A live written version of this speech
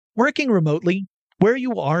Working remotely, where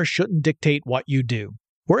you are shouldn't dictate what you do.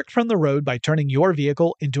 Work from the road by turning your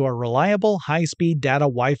vehicle into a reliable high-speed data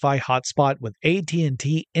Wi-Fi hotspot with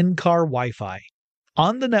AT&T in-car Wi-Fi.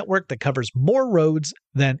 On the network that covers more roads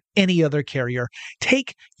than any other carrier,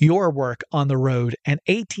 take your work on the road and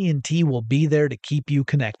AT&T will be there to keep you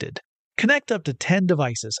connected. Connect up to 10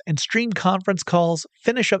 devices and stream conference calls,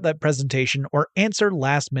 finish up that presentation, or answer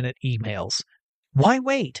last-minute emails. Why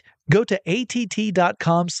wait? Go to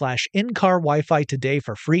att.com/in-car Wi-Fi today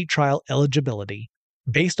for free trial eligibility.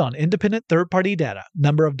 Based on independent third-party data,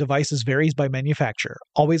 number of devices varies by manufacturer.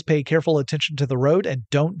 Always pay careful attention to the road and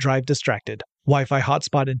don't drive distracted. Wi-Fi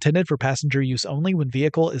hotspot intended for passenger use only when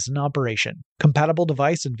vehicle is in operation. Compatible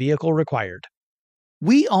device and vehicle required.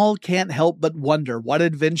 We all can't help but wonder what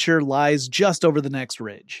adventure lies just over the next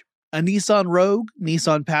ridge. A Nissan Rogue,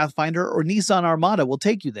 Nissan Pathfinder, or Nissan Armada will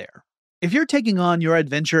take you there. If you're taking on your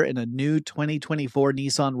adventure in a new 2024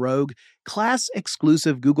 Nissan Rogue,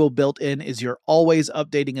 class-exclusive Google built-in is your always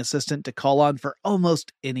updating assistant to call on for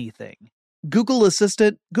almost anything. Google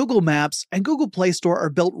Assistant, Google Maps, and Google Play Store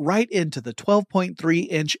are built right into the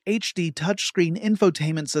 12.3-inch HD touchscreen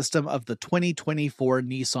infotainment system of the 2024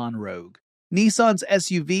 Nissan Rogue. Nissan's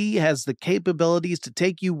SUV has the capabilities to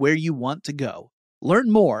take you where you want to go.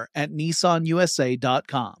 Learn more at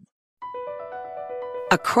nissanusa.com.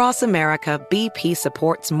 Across America, BP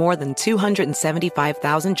supports more than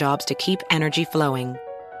 275,000 jobs to keep energy flowing.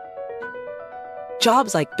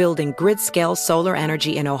 Jobs like building grid-scale solar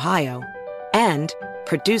energy in Ohio and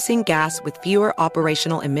producing gas with fewer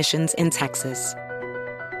operational emissions in Texas.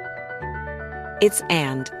 It's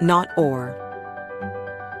and, not or.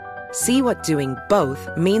 See what doing both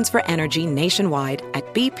means for energy nationwide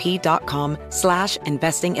at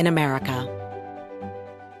bp.com/investing in America.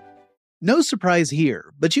 No surprise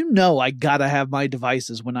here, but you know I gotta have my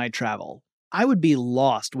devices when I travel. I would be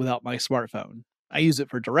lost without my smartphone. I use it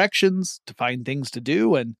for directions, to find things to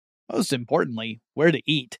do, and most importantly, where to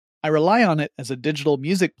eat. I rely on it as a digital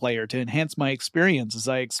music player to enhance my experience as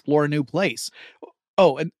I explore a new place.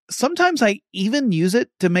 Oh, and sometimes I even use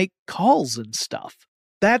it to make calls and stuff.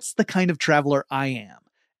 That's the kind of traveler I am.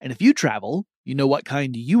 And if you travel, you know what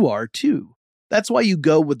kind you are too. That's why you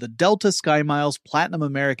go with the Delta SkyMiles Platinum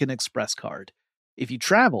American Express card. If you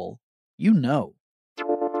travel, you know.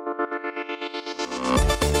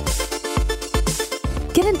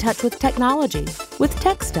 Get in touch with technology with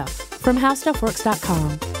Tech Stuff from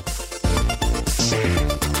HowStuffWorks.com.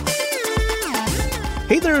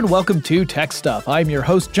 Hey there and welcome to Tech Stuff. I'm your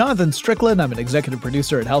host, Jonathan Strickland. I'm an executive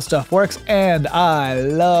producer at How Stuff Works, and I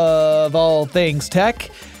love all things tech.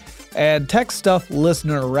 And Tech Stuff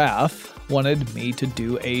listener Raf wanted me to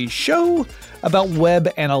do a show about web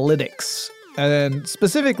analytics, and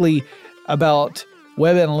specifically about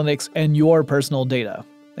web analytics and your personal data.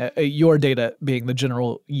 Your data being the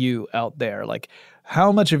general you out there. Like,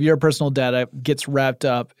 how much of your personal data gets wrapped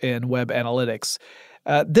up in web analytics?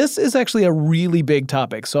 This is actually a really big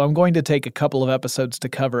topic, so I'm going to take a couple of episodes to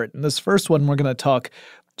cover it. In this first one, we're going to talk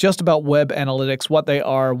just about web analytics, what they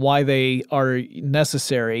are, why they are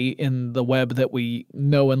necessary in the web that we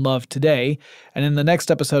know and love today. And in the next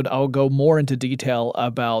episode, I'll go more into detail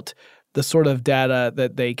about the sort of data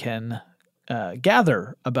that they can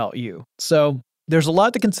gather about you. So there's a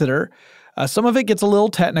lot to consider. Some of it gets a little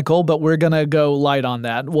technical, but we're going to go light on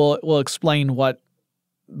that. We'll explain what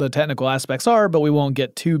the technical aspects are, but we won't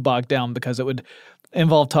get too bogged down because it would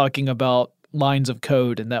involve talking about lines of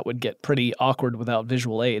code, and that would get pretty awkward without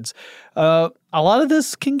visual aids. A lot of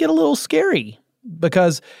this can get a little scary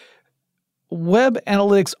because web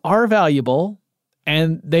analytics are valuable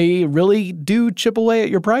and they really do chip away at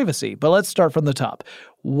your privacy. But let's start from the top.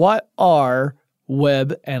 What are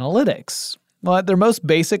web analytics? Well, at their most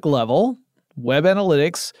basic level, web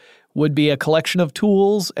analytics would be a collection of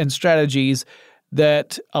tools and strategies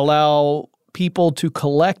that allow people to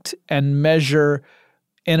collect and measure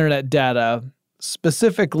internet data,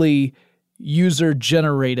 specifically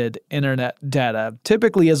user-generated internet data,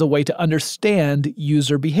 typically as a way to understand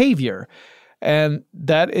user behavior. And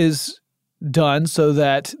that is done so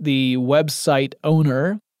that the website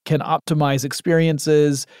owner can optimize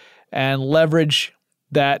experiences and leverage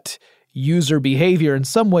that user behavior in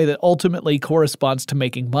some way that ultimately corresponds to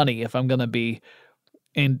making money, if I'm going to be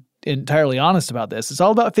entirely honest about this. It's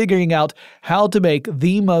all about figuring out how to make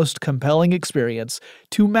the most compelling experience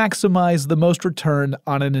to maximize the most return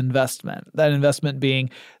on an investment. That investment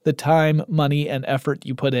being the time, money, and effort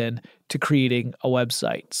you put in to creating a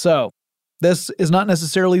website. So this is not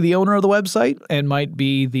necessarily the owner of the website and might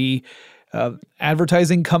be the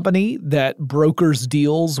advertising company that brokers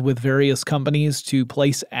deals with various companies to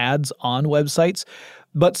place ads on websites.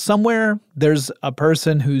 But somewhere there's a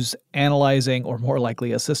person who's analyzing, or more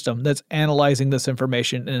likely a system that's analyzing this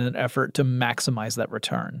information in an effort to maximize that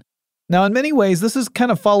return. Now, in many ways, this is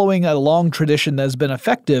kind of following a long tradition that has been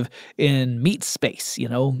effective in meat space,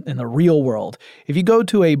 in the real world. If you go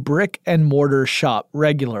to a brick and mortar shop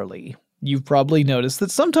regularly, you've probably noticed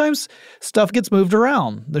that sometimes stuff gets moved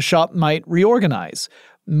around. The shop might reorganize.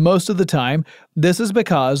 Most of the time, this is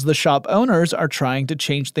because the shop owners are trying to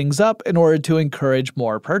change things up in order to encourage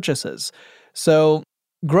more purchases. So,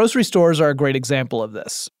 grocery stores are a great example of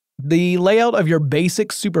this. The layout of your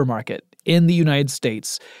basic supermarket in the United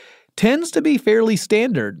States tends to be fairly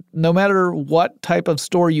standard, no matter what type of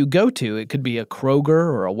store you go to. It could be a Kroger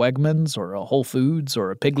or a Wegmans or a Whole Foods or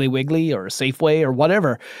a Piggly Wiggly or a Safeway or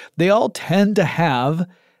whatever. They all tend to have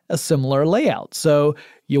a similar layout. So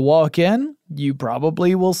you walk in, you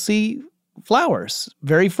probably will see flowers.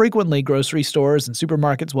 Very frequently, grocery stores and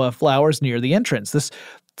supermarkets will have flowers near the entrance. This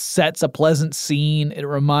sets a pleasant scene. It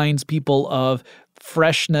reminds people of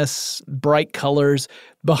freshness, bright colors.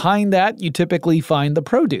 Behind that, you typically find the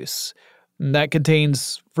produce. And that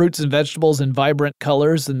contains fruits and vegetables in vibrant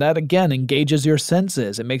colors, and that, again, engages your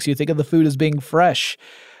senses. It makes you think of the food as being fresh.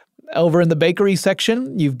 Over in the bakery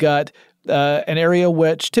section, you've got an area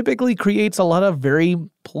which typically creates a lot of very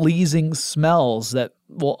pleasing smells that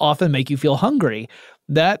will often make you feel hungry.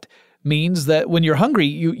 That means that when you're hungry,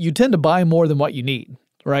 you tend to buy more than what you need.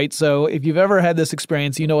 Right? So if you've ever had this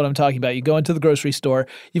experience, you know what I'm talking about. You go into the grocery store,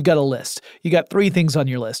 you've got a list. You got 3 things on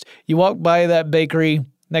your list. You walk by that bakery,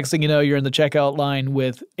 next thing you know, you're in the checkout line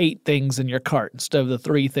with 8 things in your cart instead of the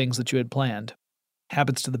 3 things that you had planned.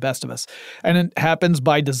 Happens to the best of us. And it happens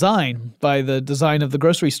by design, by the design of the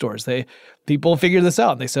grocery stores. People figure this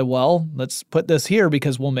out. They said, well, let's put this here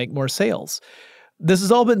because we'll make more sales. This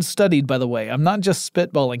has all been studied, by the way. I'm not just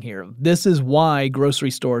spitballing here. This is why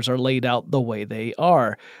grocery stores are laid out the way they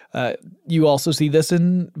are. You also see this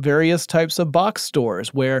in various types of box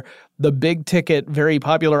stores where the big ticket, very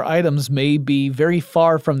popular items may be very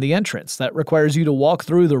far from the entrance. That requires you to walk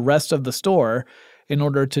through the rest of the store in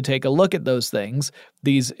order to take a look at those things,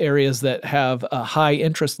 these areas that have a high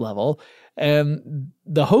interest level. And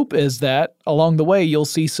the hope is that along the way, you'll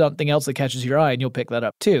see something else that catches your eye and you'll pick that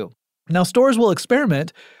up too. Now, stores will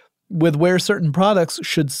experiment with where certain products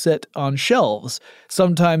should sit on shelves.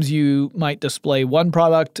 Sometimes you might display one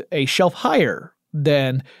product a shelf higher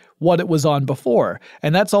than what it was on before,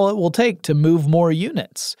 and that's all it will take to move more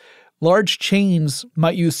units. Large chains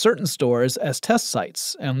might use certain stores as test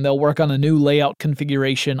sites, and they'll work on a new layout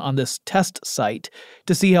configuration on this test site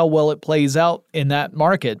to see how well it plays out in that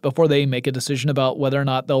market before they make a decision about whether or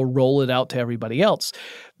not they'll roll it out to everybody else.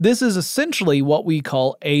 This is essentially what we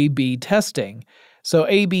call A/B testing. So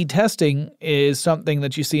A/B testing is something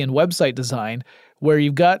that you see in website design where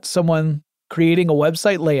you've got someone creating a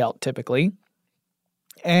website layout typically,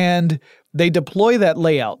 and they deploy that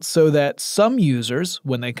layout so that some users,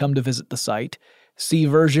 when they come to visit the site, see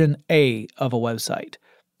version A of a website.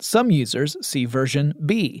 Some users see version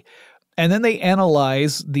B. And then they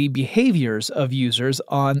analyze the behaviors of users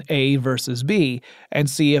on A versus B and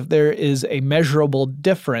see if there is a measurable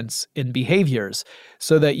difference in behaviors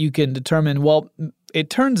so that you can determine, well, it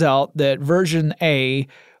turns out that version A,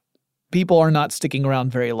 people are not sticking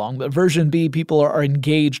around very long, but version B, people are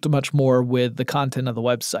engaged much more with the content of the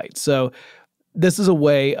website. So this is a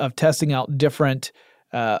way of testing out different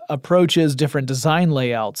approaches, different design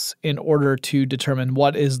layouts in order to determine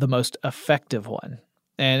what is the most effective one.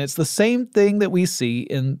 And it's the same thing that we see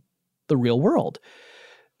in the real world.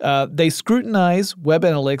 They scrutinize web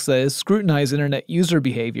analytics, that is, scrutinize internet user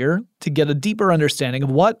behavior to get a deeper understanding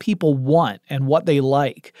of what people want and what they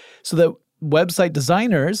like so that website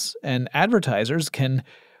designers and advertisers can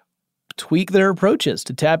tweak their approaches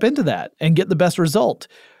to tap into that and get the best result.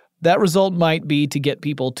 That result might be to get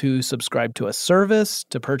people to subscribe to a service,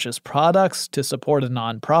 to purchase products, to support a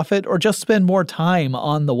nonprofit, or just spend more time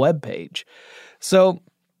on the web page. So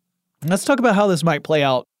let's talk about how this might play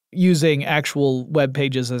out using actual web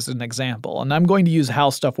pages as an example. And I'm going to use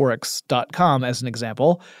howstuffworks.com as an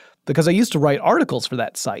example because I used to write articles for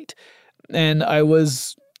that site. And I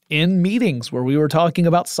was in meetings where we were talking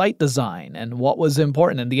about site design and what was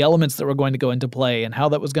important and the elements that were going to go into play and how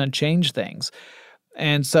that was going to change things.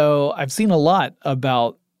 And so I've seen a lot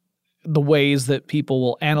about the ways that people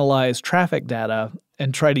will analyze traffic data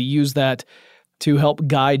and try to use that to help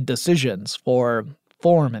guide decisions for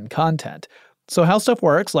form and content. So How Stuff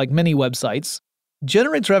Works, like many websites,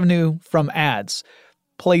 generates revenue from ads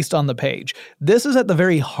placed on the page. This is at the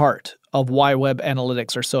very heart of why web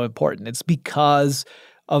analytics are so important. It's because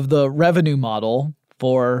of the revenue model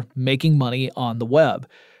for making money on the web.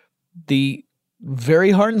 The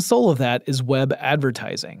very heart and soul of that is web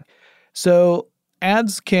advertising. So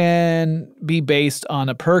ads can be based on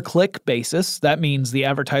a per-click basis. That means the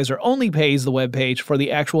advertiser only pays the web page for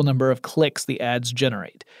the actual number of clicks the ads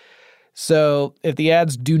generate. So if the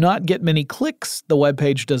ads do not get many clicks, the web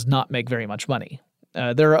page does not make very much money.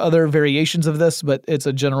 There are other variations of this, but it's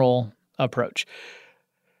a general approach.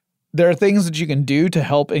 There are things that you can do to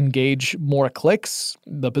help engage more clicks.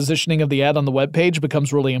 The positioning of the ad on the web page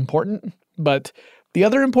becomes really important, but the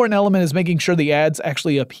other important element is making sure the ads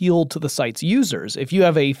actually appeal to the site's users. If you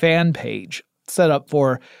have a fan page set up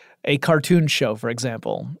for a cartoon show, for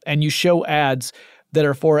example, and you show ads that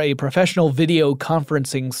are for a professional video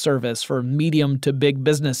conferencing service for medium to big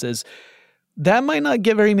businesses, that might not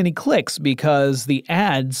get very many clicks because the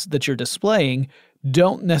ads that you're displaying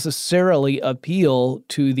don't necessarily appeal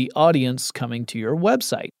to the audience coming to your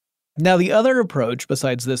website. Now, the other approach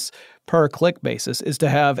besides this per-click basis is to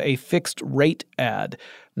have a fixed rate ad.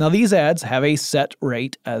 Now, these ads have a set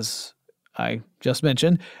rate, as I just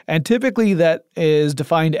mentioned, and typically that is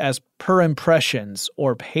defined as per impressions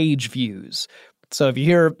or page views. So if you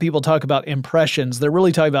hear people talk about impressions, they're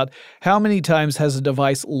really talking about how many times has a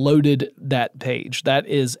device loaded that page. That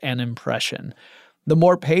is an impression. The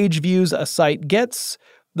more page views a site gets,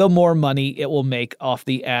 the more money it will make off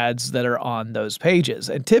the ads that are on those pages.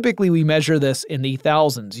 And typically we measure this in the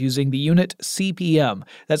thousands using the unit CPM.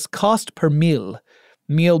 That's cost per mille.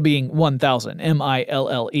 Mille being 1,000,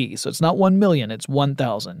 M-I-L-L-E. So it's not 1 million, it's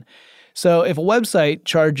 1,000. So if a website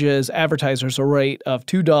charges advertisers a rate of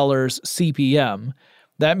 $2 CPM,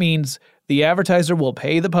 that means the advertiser will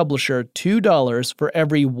pay the publisher $2 for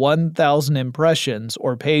every 1,000 impressions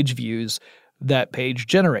or page views that page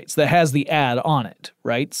generates that has the ad on it,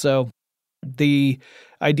 right? So the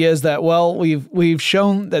idea is that, well, we've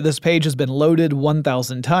shown that this page has been loaded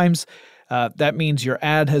 1,000 times. That means your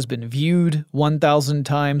ad has been viewed 1,000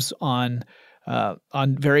 times on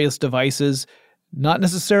various devices, not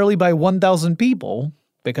necessarily by 1,000 people,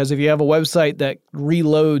 because if you have a website that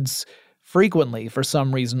reloads frequently for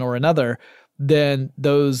some reason or another, then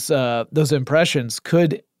those impressions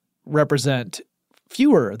could represent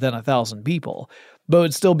fewer than 1,000 people, but it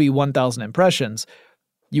would still be 1,000 impressions.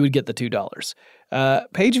 You would get the $2.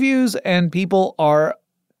 Page views and people are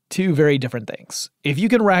two very different things. If you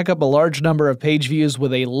can rack up a large number of page views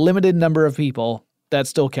with a limited number of people, that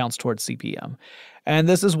still counts towards CPM. And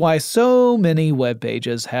this is why so many web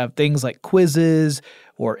pages have things like quizzes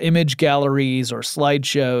or image galleries or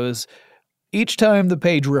slideshows. Each time the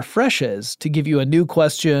page refreshes to give you a new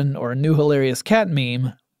question or a new hilarious cat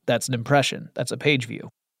meme, that's an impression. That's a page view.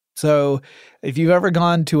 So if you've ever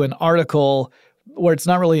gone to an article where it's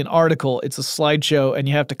not really an article, it's a slideshow, and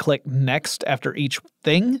you have to click next after each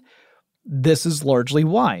thing, this is largely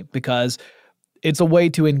why, because it's a way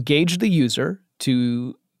to engage the user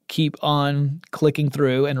to keep on clicking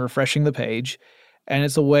through and refreshing the page, and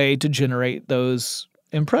it's a way to generate those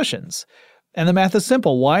impressions. And the math is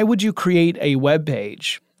simple. Why would you create a web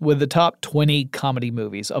page with the top 20 comedy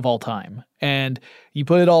movies of all time, and you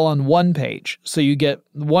put it all on one page so you get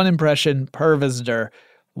one impression per visitor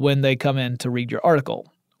when they come in to read your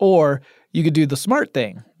article? Or you could do the smart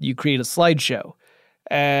thing. You create a slideshow,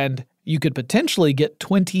 and you could potentially get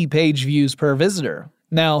 20 page views per visitor.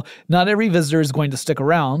 Now, not every visitor is going to stick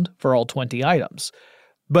around for all 20 items,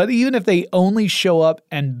 but even if they only show up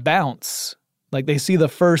and bounce, like they see the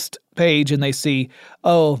first page and they see,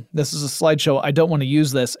 oh, this is a slideshow, I don't want to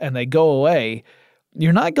use this, and they go away,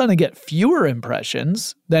 you're not going to get fewer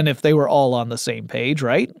impressions than if they were all on the same page,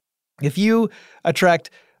 right? If you attract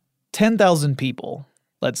 10,000 people,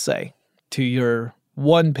 let's say, to your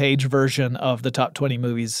one-page version of the top 20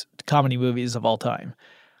 movies, comedy movies of all time,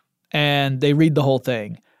 and they read the whole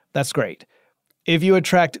thing, that's great. If you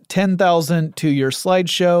attract 10,000 to your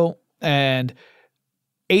slideshow and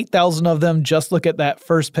 8,000 of them just look at that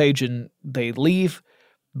first page and they leave,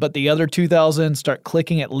 but the other 2,000 start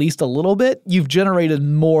clicking at least a little bit, you've generated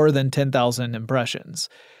more than 10,000 impressions.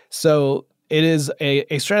 So it is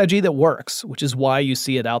a strategy that works, which is why you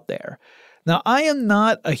see it out there. Now, I am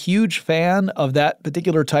not a huge fan of that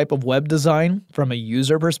particular type of web design from a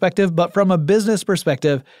user perspective, but from a business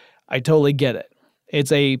perspective, I totally get it.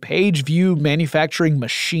 It's a page view manufacturing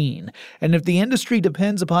machine, and if the industry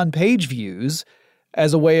depends upon page views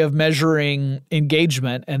as a way of measuring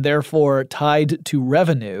engagement and therefore tied to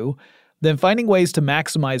revenue, then finding ways to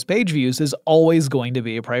maximize page views is always going to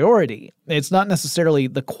be a priority. It's not necessarily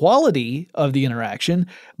the quality of the interaction,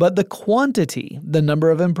 but the quantity, the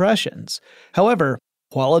number of impressions. However,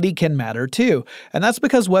 quality can matter too, and that's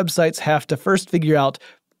because websites have to first figure out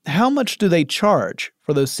how much do they charge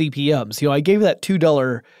for those CPMs. I gave that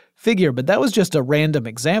 $2 figure, but that was just a random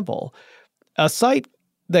example. A site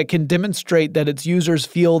that can demonstrate that its users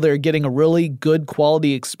feel they're getting a really good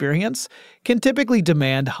quality experience can typically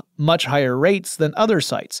demand much higher rates than other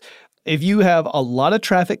sites. If you have a lot of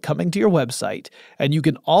traffic coming to your website, and you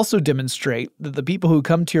can also demonstrate that the people who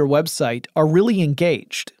come to your website are really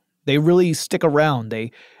engaged, they really stick around,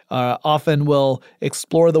 they often will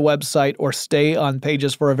explore the website or stay on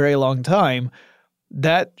pages for a very long time,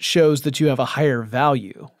 that shows that you have a higher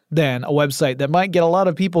value than a website that might get a lot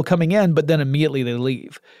of people coming in, but then immediately they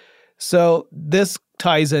leave. So this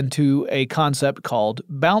ties into a concept called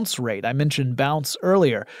bounce rate. I mentioned bounce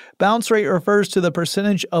earlier. Bounce rate refers to the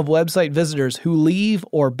percentage of website visitors who leave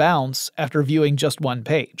or bounce after viewing just one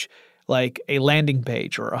page, like a landing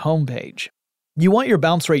page or a home page. You want your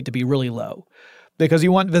bounce rate to be really low, because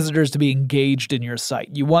you want visitors to be engaged in your site.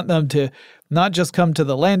 You want them to not just come to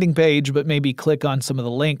the landing page, but maybe click on some of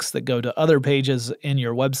the links that go to other pages in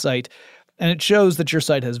your website, and it shows that your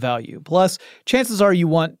site has value. Plus, chances are you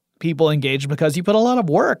want people engaged because you put a lot of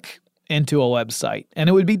work into a website, and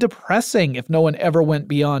it would be depressing if no one ever went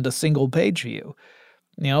beyond a single page view.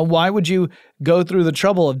 Why would you go through the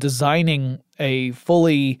trouble of designing a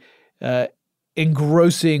fully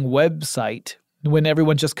engrossing website when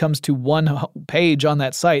everyone just comes to one page on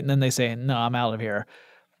that site and then they say, no, I'm out of here?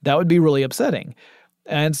 That would be really upsetting.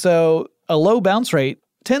 And so a low bounce rate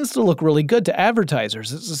tends to look really good to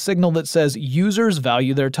advertisers. It's a signal that says users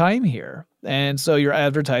value their time here. And so your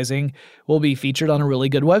advertising will be featured on a really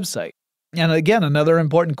good website. And again, another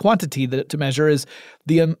important quantity to measure is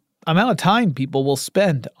the amount of time people will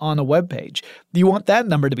spend on a web page. You want that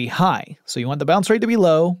number to be high. So you want the bounce rate to be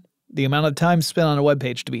low, the amount of time spent on a web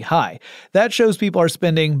page to be high. That shows people are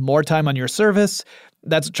spending more time on your service.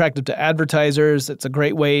 That's attractive to advertisers. It's a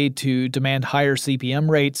great way to demand higher CPM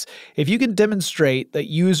rates. If you can demonstrate that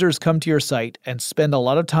users come to your site and spend a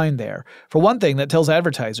lot of time there, for one thing, that tells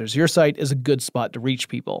advertisers your site is a good spot to reach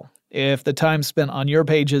people. If the time spent on your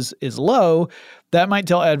pages is low, that might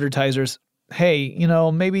tell advertisers, hey,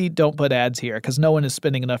 maybe don't put ads here because no one is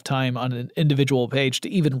spending enough time on an individual page to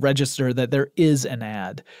even register that there is an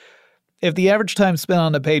ad. If the average time spent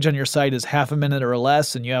on a page on your site is half a minute or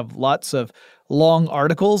less and you have lots of long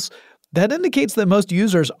articles, that indicates that most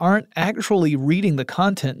users aren't actually reading the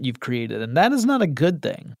content you've created, and that is not a good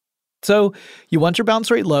thing. So you want your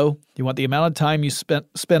bounce rate low, you want the amount of time you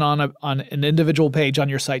spend on an individual page on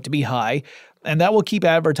your site to be high, and that will keep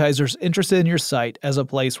advertisers interested in your site as a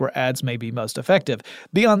place where ads may be most effective.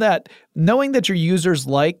 Beyond that, knowing that your users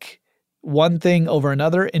like one thing over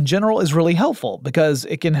another in general is really helpful because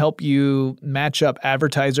it can help you match up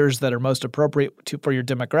advertisers that are most appropriate for your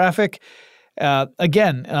demographic.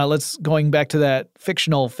 Let's going back to that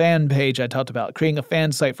fictional fan page I talked about, creating a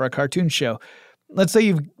fan site for a cartoon show. Let's say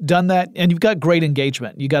you've done that and you've got great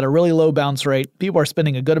engagement. You got a really low bounce rate. People are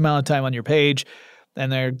spending a good amount of time on your page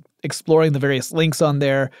and they're exploring the various links on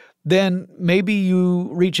there. Then maybe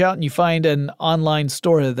you reach out and you find an online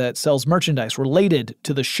store that sells merchandise related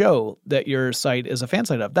to the show that your site is a fan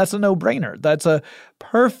site of. That's a no-brainer. That's a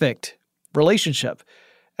perfect relationship.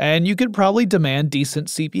 And you could probably demand decent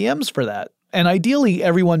CPMs for that. And ideally,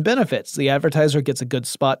 everyone benefits. The advertiser gets a good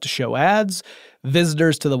spot to show ads.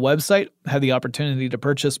 Visitors to the website have the opportunity to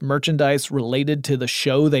purchase merchandise related to the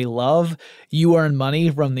show they love. You earn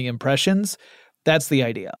money from the impressions. That's the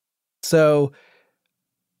idea. So,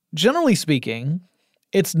 generally speaking,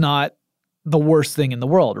 it's not the worst thing in the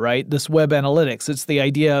world, right? This web analytics, it's the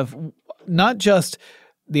idea of not just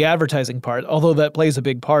the advertising part, although that plays a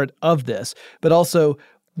big part of this, but also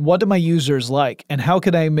what do my users like and how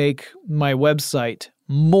can I make my website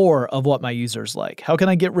more of what my users like? How can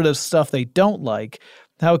I get rid of stuff they don't like?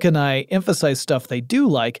 How can I emphasize stuff they do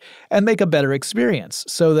like and make a better experience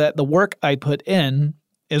so that the work I put in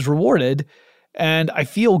is rewarded and I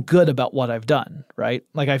feel good about what I've done, right?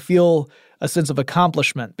 Like I feel a sense of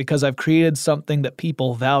accomplishment because I've created something that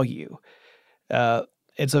people value.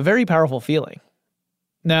 It's a very powerful feeling.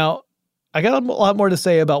 Now, I got a lot more to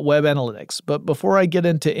say about web analytics, but before I get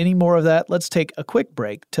into any more of that, let's take a quick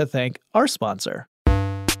break to thank our sponsor.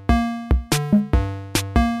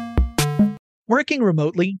 Working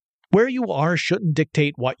remotely, where you are shouldn't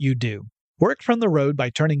dictate what you do. Work from the road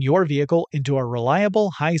by turning your vehicle into a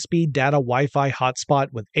reliable high-speed data Wi-Fi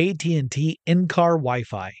hotspot with AT&T in-car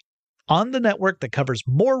Wi-Fi. On the network that covers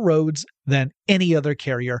more roads than any other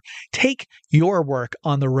carrier, take your work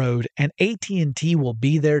on the road and AT&T will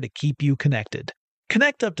be there to keep you connected.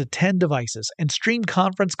 Connect up to 10 devices and stream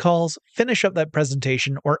conference calls, finish up that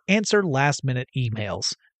presentation, or answer last-minute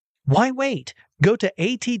emails. Why wait? Go to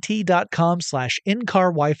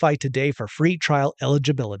att.com/in-car Wi-Fi today for free trial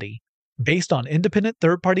eligibility. Based on independent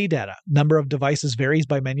third-party data, number of devices varies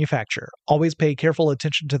by manufacturer. Always pay careful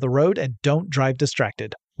attention to the road and don't drive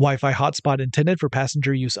distracted. Wi-Fi hotspot intended for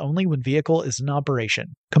passenger use only when vehicle is in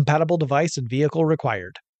operation. Compatible device and vehicle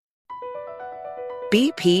required.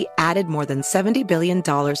 BP added more than $70 billion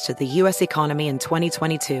to the U.S. economy in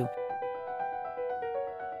 2022.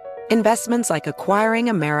 Investments like acquiring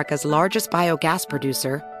America's largest biogas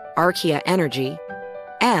producer, Archaea Energy,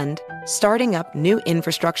 and starting up new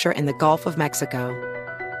infrastructure in the Gulf of Mexico.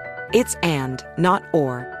 It's and, not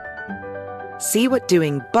or. See what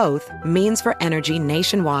doing both means for energy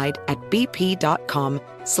nationwide at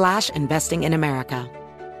bp.com/investing in America.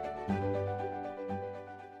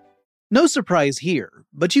 No surprise here,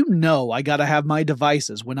 but you know I gotta have my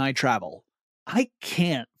devices when I travel. I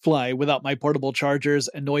can't fly without my portable chargers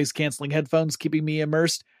and noise-canceling headphones keeping me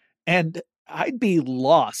immersed, and I'd be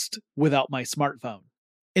lost without my smartphone.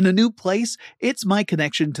 In a new place, it's my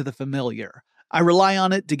connection to the familiar. I rely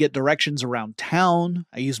on it to get directions around town,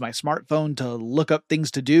 I use my smartphone to look up things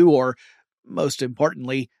to do, or, most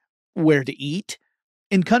importantly, where to eat.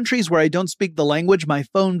 In countries where I don't speak the language, my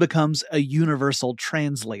phone becomes a universal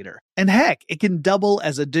translator. And heck, it can double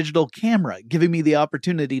as a digital camera, giving me the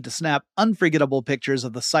opportunity to snap unforgettable pictures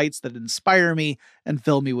of the sights that inspire me and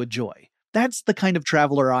fill me with joy. That's the kind of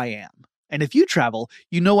traveler I am. And if you travel,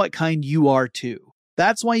 you know what kind you are too.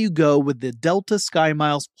 That's why you go with the Delta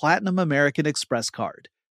SkyMiles Platinum American Express card.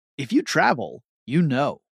 If you travel, you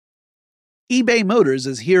know. eBay Motors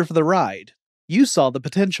is here for the ride. You saw the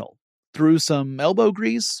potential. Through some elbow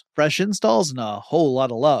grease, fresh installs, and a whole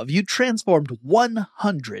lot of love, you transformed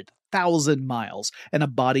 100,000 miles and a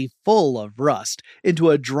body full of rust into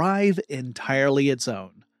a drive entirely its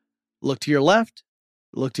own. Look to your left,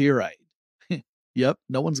 look to your right. Yep,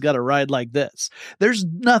 no one's got a ride like this. There's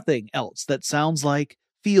nothing else that sounds like,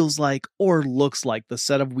 feels like, or looks like the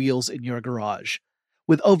set of wheels in your garage.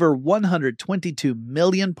 With over 122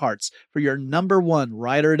 million parts for your number one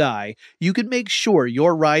ride or die, you can make sure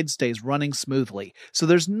your ride stays running smoothly, so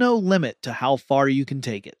there's no limit to how far you can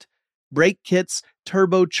take it. Brake kits,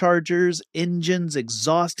 turbochargers, engines,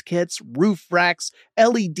 exhaust kits, roof racks,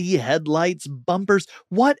 LED headlights, bumpers,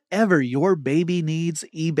 whatever your baby needs,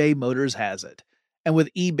 eBay Motors has it. And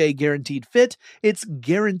with eBay Guaranteed Fit, it's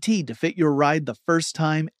guaranteed to fit your ride the first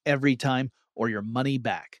time, every time, or your money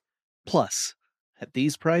back. Plus, at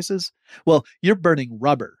these prices, well, you're burning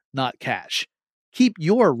rubber, not cash. Keep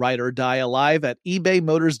your ride or die alive at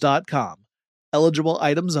ebaymotors.com. Eligible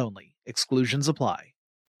items only. Exclusions apply.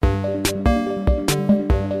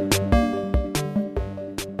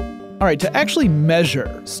 All right, to actually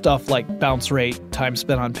measure stuff like bounce rate, time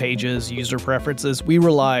spent on pages, user preferences, we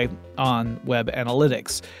rely on web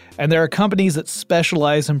analytics. And there are companies that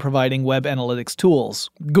specialize in providing web analytics tools.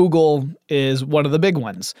 Google is one of the big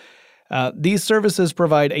ones. These services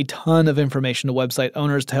provide a ton of information to website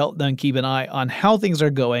owners to help them keep an eye on how things are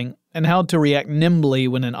going and how to react nimbly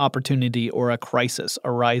when an opportunity or a crisis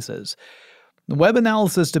arises. The web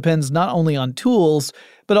analysis depends not only on tools,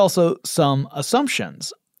 but also some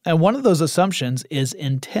assumptions. And one of those assumptions is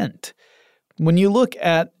intent. When you look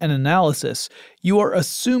at an analysis, you are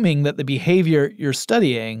assuming that the behavior you're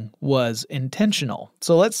studying was intentional.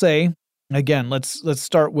 So let's say, again, let's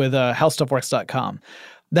start with howstuffworks.com.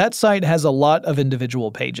 That site has a lot of individual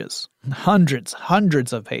pages, hundreds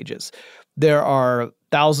of pages. There are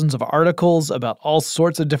thousands of articles about all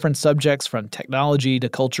sorts of different subjects, from technology to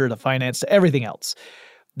culture to finance to everything else.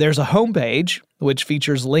 There's a homepage, which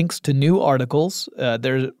features links to new articles.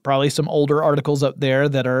 There's probably some older articles up there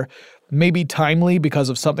that are maybe timely because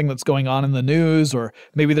of something that's going on in the news, or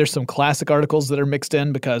maybe there's some classic articles that are mixed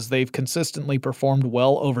in because they've consistently performed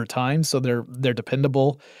well over time, so they're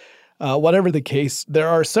dependable. Whatever the case, there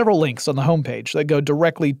are several links on the homepage that go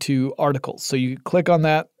directly to articles. So you click on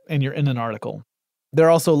that and you're in an article. There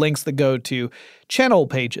are also links that go to channel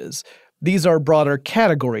pages. These are broader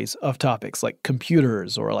categories of topics like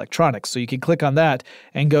computers or electronics. So you can click on that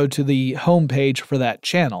and go to the homepage for that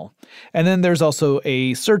channel. And then there's also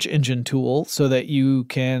a search engine tool so that you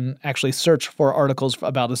can actually search for articles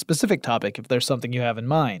about a specific topic if there's something you have in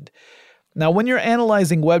mind. Now, when you're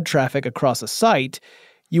analyzing web traffic across a site,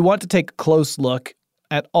 you want to take a close look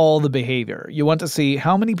at all the behavior. You want to see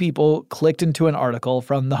how many people clicked into an article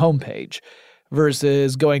from the homepage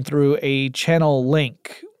versus going through a channel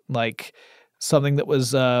link, like something that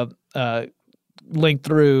was linked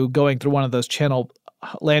through going through one of those channel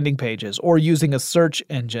landing pages, or using a search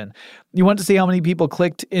engine. You want to see how many people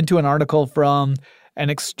clicked into an article from an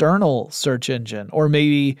external search engine, or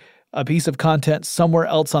maybe a piece of content somewhere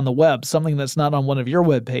else on the web, something that's not on one of your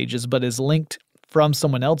web pages but is linked from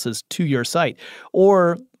someone else's to your site.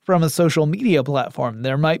 Or from a social media platform.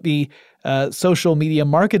 There might be social media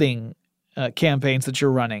marketing campaigns that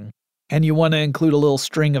you're running, and you want to include a little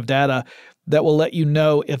string of data that will let you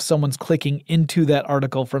know if someone's clicking into that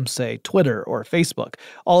article from, say, Twitter or Facebook.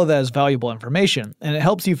 All of that is valuable information, and it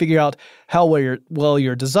helps you figure out how well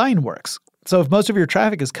your design works. So if most of your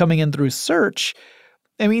traffic is coming in through search,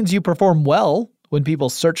 it means you perform well when people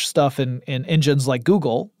search stuff in engines like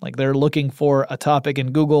Google, like they're looking for a topic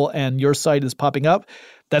in Google and your site is popping up.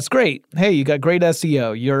 That's great. Hey, you got great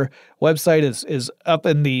SEO. Your website is up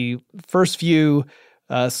in the first few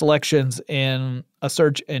selections in a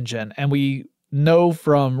search engine. And we know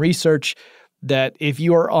from research that if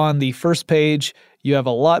you are on the first page, you have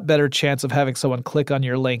a lot better chance of having someone click on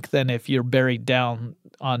your link than if you're buried down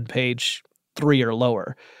on page 3 or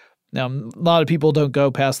lower. Now, a lot of people don't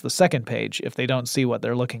go past the second page if they don't see what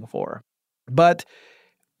they're looking for. But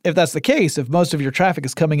if that's the case, if most of your traffic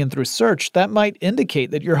is coming in through search, that might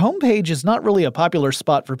indicate that your homepage is not really a popular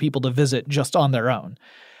spot for people to visit just on their own.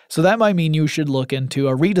 So that might mean you should look into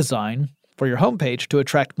a redesign for your homepage to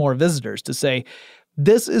attract more visitors, to say,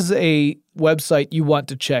 this is a website you want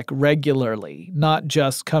to check regularly, not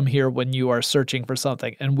just come here when you are searching for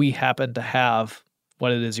something and we happen to have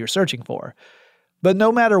what it is you're searching for. But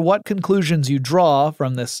no matter what conclusions you draw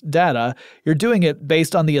from this data, you're doing it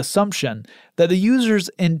based on the assumption that the users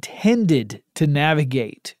intended to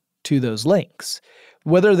navigate to those links.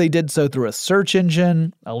 Whether they did so through a search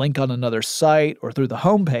engine, a link on another site, or through the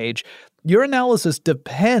homepage, your analysis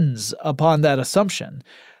depends upon that assumption.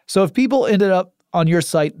 So if people ended up on your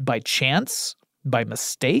site by chance, by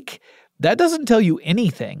mistake, that doesn't tell you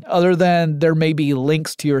anything other than there may be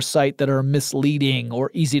links to your site that are misleading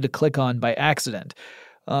or easy to click on by accident.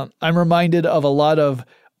 I'm reminded of a lot of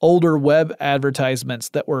older web advertisements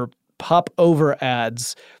that were pop-over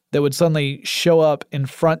ads that would suddenly show up in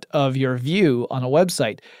front of your view on a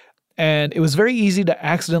website. And it was very easy to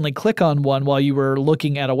accidentally click on one while you were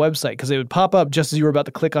looking at a website because it would pop up just as you were about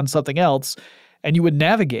to click on something else, and you would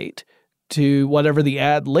navigate to whatever the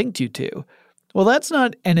ad linked you to. Well, that's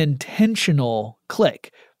not an intentional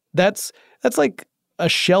click. That's like a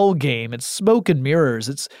shell game. It's smoke and mirrors.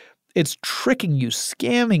 It's tricking you,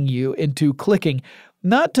 scamming you into clicking,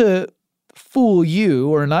 not to fool you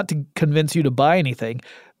or not to convince you to buy anything,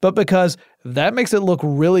 but because that makes it look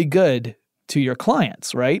really good to your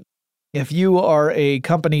clients, right? If you are a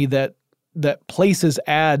company that places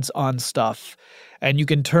ads on stuff, and you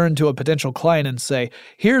can turn to a potential client and say,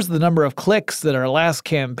 here's the number of clicks that our last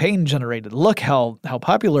campaign generated. Look how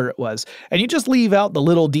popular it was. And you just leave out the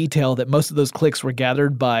little detail that most of those clicks were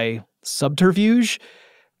gathered by subterfuge,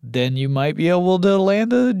 then you might be able to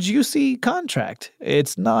land a juicy contract.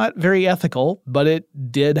 It's not very ethical, but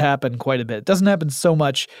it did happen quite a bit. It doesn't happen so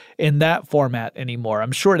much in that format anymore.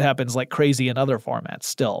 I'm sure it happens like crazy in other formats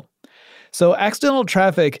still. So accidental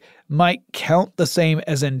traffic might count the same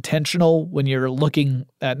as intentional when you're looking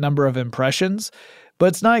at number of impressions, but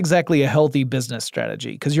it's not exactly a healthy business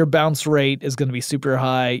strategy because your bounce rate is going to be super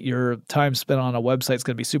high, your time spent on a website is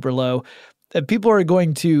going to be super low, and people are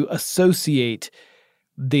going to associate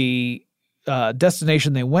the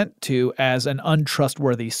destination they went to as an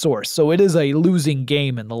untrustworthy source. So it is a losing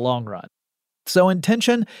game in the long run. So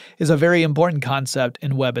intention is a very important concept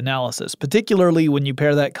in web analysis, particularly when you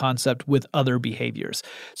pair that concept with other behaviors.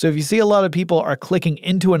 So if you see a lot of people are clicking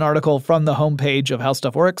into an article from the homepage of How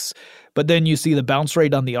Stuff Works, but then you see the bounce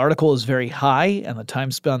rate on the article is very high and the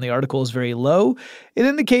time spent on the article is very low, it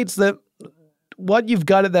indicates that what you've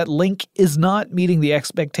got at that link is not meeting the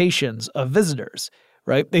expectations of visitors,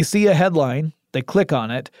 right? They see a headline, they click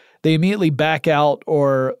on it, they immediately back out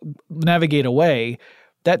or navigate away.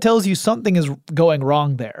 That tells you something is going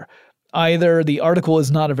wrong there. Either the article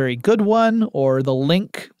is not a very good one, or the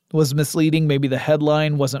link was misleading. Maybe the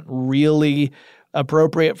headline wasn't really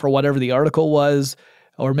appropriate for whatever the article was,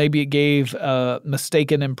 or maybe it gave a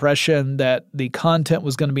mistaken impression that the content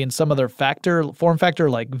was going to be in some other form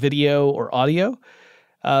factor like video or audio.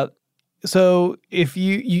 So if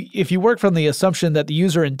you work from the assumption that the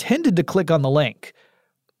user intended to click on the link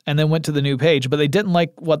and then went to the new page, but they didn't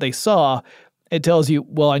like what they saw, it tells you,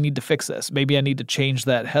 well, I need to fix this. Maybe I need to change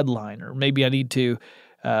that headline, or maybe I need to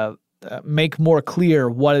make more clear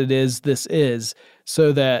what it is this is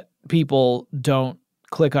so that people don't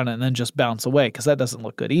click on it and then just bounce away, because that doesn't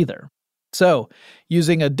look good either. So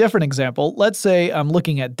using a different example, let's say I'm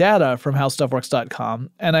looking at data from howstuffworks.com,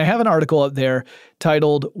 and I have an article up there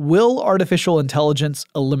titled, Will Artificial Intelligence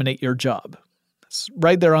Eliminate Your Job? It's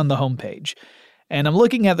right there on the homepage. And I'm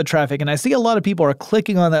looking at the traffic, and I see a lot of people are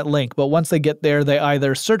clicking on that link, but once they get there, they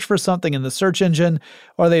either search for something in the search engine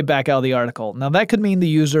or they back out of the article. Now, that could mean the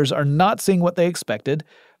users are not seeing what they expected.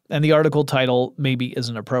 and the article title maybe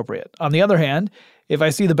isn't appropriate. On the other hand, if I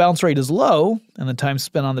see the bounce rate is low and the time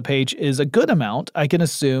spent on the page is a good amount, I can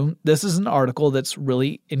assume this is an article that's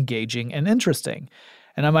really engaging and interesting.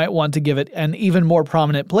 And I might want to give it an even more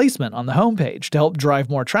prominent placement on the homepage to help drive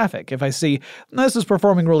more traffic. If I see this is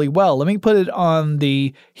performing really well, let me put it on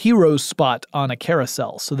the hero spot on a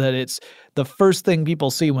carousel so that it's the first thing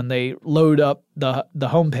people see when they load up the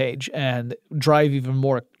homepage and drive even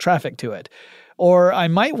more traffic to it. Or I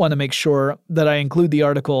might want to make sure that I include the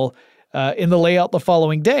article in the layout the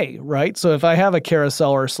following day, right? So if I have a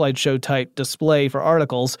carousel or slideshow type display for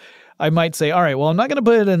articles, I might say, all right, well, I'm not going to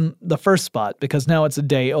put it in the first spot because now it's a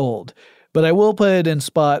day old, but I will put it in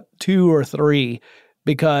spot 2 or 3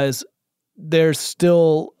 because there's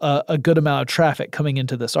still a good amount of traffic coming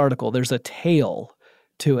into this article. There's a tail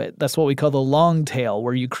to it. That's what we call the long tail,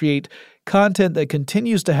 where you create content that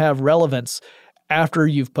continues to have relevance after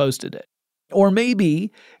you've posted it. Or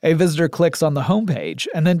maybe a visitor clicks on the homepage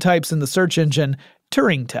and then types in the search engine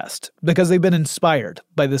Turing test because they've been inspired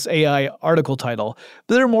by this AI article title,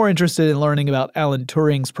 but they're more interested in learning about Alan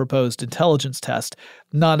Turing's proposed intelligence test,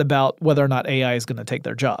 not about whether or not AI is going to take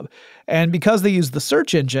their job. And because they use the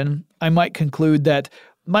search engine, I might conclude that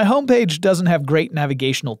my homepage doesn't have great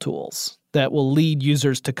navigational tools that will lead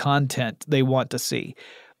users to content they want to see.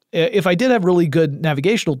 If I did have really good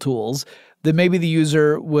navigational tools, then maybe the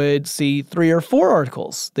user would see 3 or 4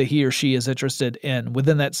 articles that he or she is interested in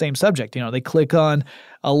within that same subject. They click on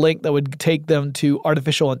a link that would take them to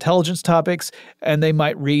artificial intelligence topics, and they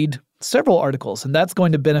might read several articles, and that's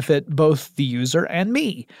going to benefit both the user and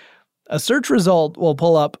me. A search result will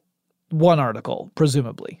pull up one article,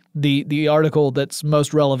 presumably, the article that's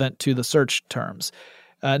most relevant to the search terms.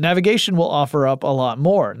 Navigation will offer up a lot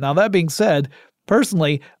more. Now, that being said,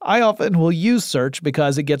 personally, I often will use search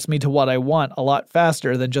because it gets me to what I want a lot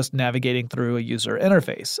faster than just navigating through a user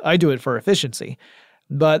interface. I do it for efficiency.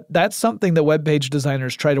 But that's something that web page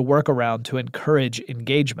designers try to work around to encourage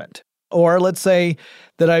engagement. Or let's say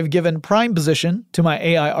that I've given prime position to my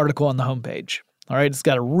AI article on the homepage. All right, it's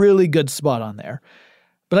got a really good spot on there.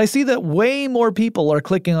 But I see that way more people are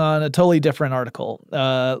clicking on a totally different article.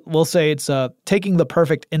 We'll say it's taking the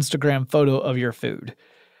perfect Instagram photo of your food.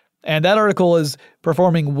 And that article is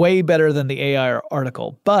performing way better than the AI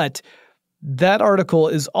article. But that article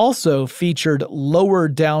is also featured lower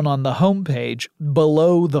down on the homepage,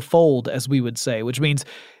 below the fold, as we would say, which means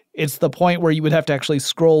it's the point where you would have to actually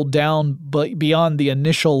scroll down beyond the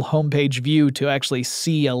initial homepage view to actually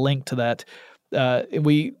see a link to that.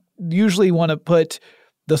 We usually want to put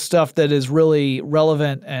the stuff that is really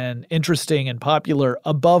relevant and interesting and popular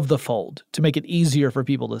above the fold to make it easier for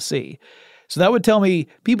people to see. So that would tell me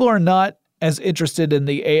people are not as interested in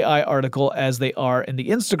the AI article as they are in the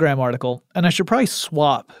Instagram article, and I should probably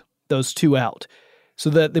swap those two out so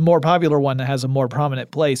that the more popular one has a more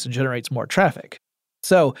prominent place and generates more traffic.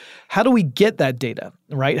 So how do we get that data,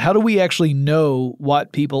 right? How do we actually know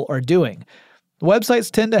what people are doing?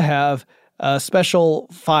 Websites tend to have a special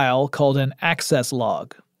file called an access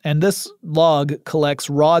log, and this log collects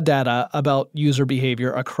raw data about user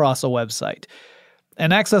behavior across a website.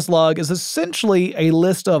 An access log is essentially a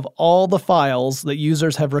list of all the files that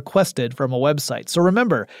users have requested from a website. So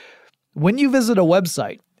remember, when you visit a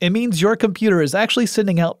website, it means your computer is actually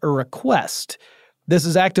sending out a request. This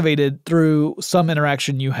is activated through some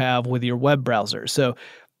interaction you have with your web browser. So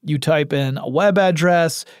you type in a web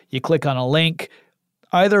address, you click on a link.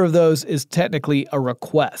 Either of those is technically a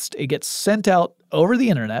request. It gets sent out over the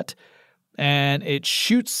internet, and it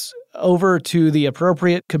shoots over to the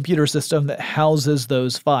appropriate computer system that houses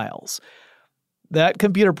those files. That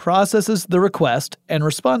computer processes the request and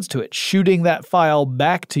responds to it, shooting that file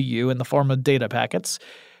back to you in the form of data packets,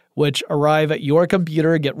 which arrive at your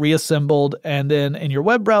computer, get reassembled, and then in your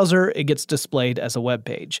web browser, it gets displayed as a web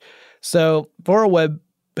page. So for a web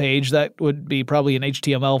page, that would be probably an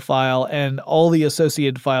HTML file and all the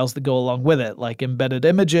associated files that go along with it, like embedded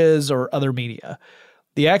images or other media.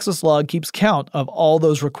 The access log keeps count of all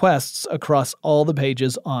those requests across all the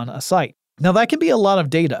pages on a site. Now, that can be a lot of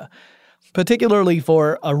data, particularly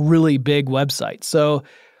for a really big website. So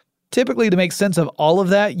typically, to make sense of all of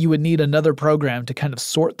that, you would need another program to kind of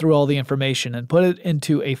sort through all the information and put it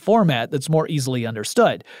into a format that's more easily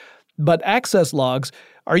understood. But access logs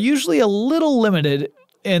are usually a little limited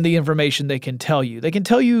in the information they can tell you. They can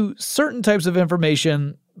tell you certain types of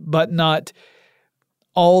information, but not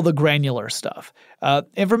all the granular stuff.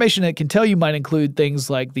 Information it can tell you might include things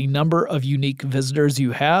like the number of unique visitors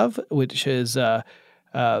you have, which is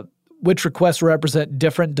which requests represent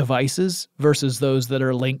different devices versus those that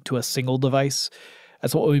are linked to a single device.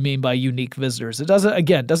 That's what we mean by unique visitors. It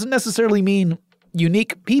doesn't necessarily mean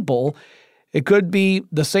unique people. It could be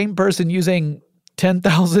the same person using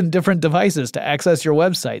 10,000 different devices to access your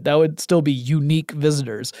website. That would still be unique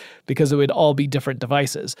visitors because it would all be different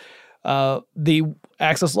devices. The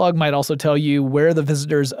access log might also tell you where the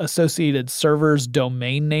visitor's associated server's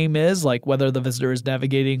domain name is, like whether the visitor is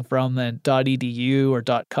navigating from an .edu or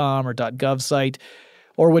 .com or .gov site,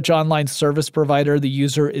 or which online service provider the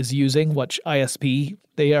user is using, which ISP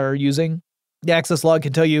they are using. The access log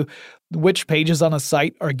can tell you which pages on a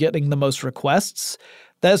site are getting the most requests.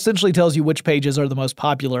 That essentially tells you which pages are the most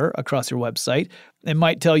popular across your website. It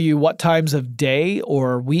might tell you what times of day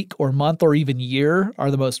or week or month or even year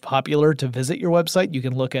are the most popular to visit your website. You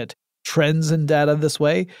can look at trends and data this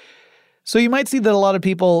way. So you might see that a lot of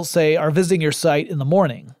people, say, are visiting your site in the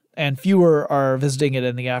morning and fewer are visiting it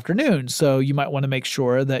in the afternoon. So you might want to make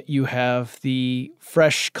sure that you have the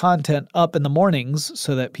fresh content up in the mornings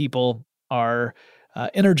so that people are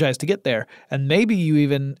energized to get there. And maybe you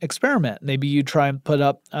even experiment. Maybe you try and put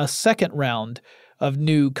up a second round of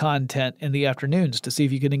new content in the afternoons to see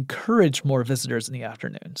if you can encourage more visitors in the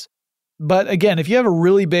afternoons. But again, if you have a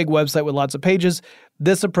really big website with lots of pages,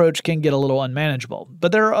 this approach can get a little unmanageable.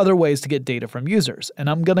 But there are other ways to get data from users, and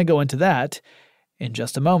I'm going to go into that in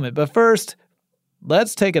just a moment. But first,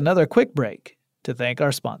 let's take another quick break to thank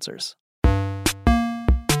our sponsors.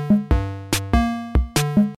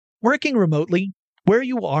 Working remotely, where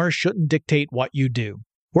you are shouldn't dictate what you do.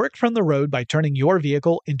 Work from the road by turning your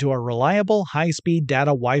vehicle into a reliable high-speed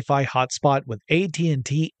data Wi-Fi hotspot with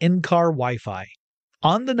AT&T in-car Wi-Fi.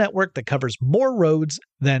 On the network that covers more roads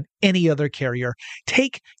than any other carrier,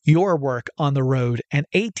 take your work on the road and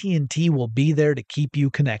AT&T will be there to keep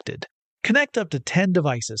you connected. Connect up to 10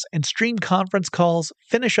 devices and stream conference calls,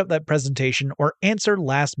 finish up that presentation, or answer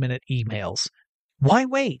last-minute emails. Why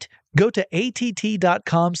wait? Go to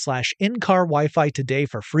att.com/in-car Wi-Fi today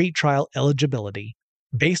for free trial eligibility.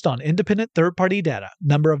 Based on independent third-party data,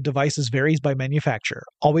 number of devices varies by manufacturer.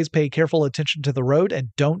 Always pay careful attention to the road and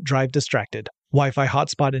don't drive distracted. Wi-Fi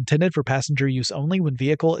hotspot intended for passenger use only when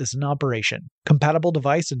vehicle is in operation. Compatible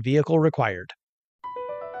device and vehicle required.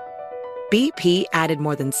 BP added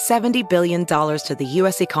more than $70 billion to the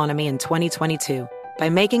U.S. economy in 2022 by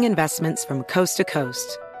making investments from coast to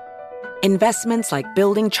coast. Investments like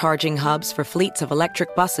building charging hubs for fleets of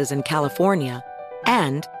electric buses in California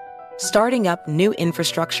and starting up new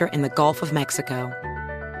infrastructure in the Gulf of Mexico.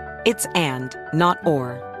 It's and, not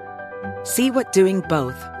or. See what doing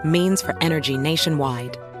both means for energy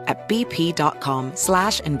nationwide at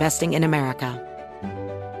bp.com/investing in America.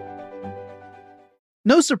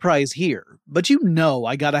 No surprise here, but you know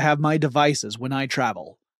I gotta have my devices when I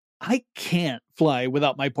travel. I can't fly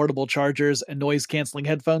without my portable chargers and noise-canceling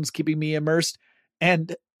headphones keeping me immersed,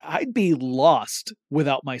 and I'd be lost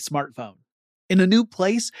without my smartphone. In a new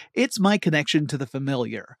place, it's my connection to the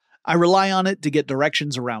familiar. I rely on it to get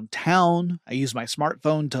directions around town, I use my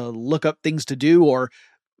smartphone to look up things to do, or,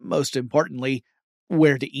 most importantly,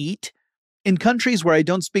 where to eat. In countries where I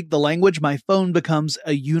don't speak the language, my phone becomes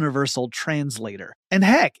a universal translator. And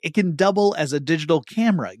heck, it can double as a digital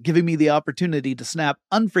camera, giving me the opportunity to snap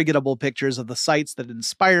unforgettable pictures of the sights that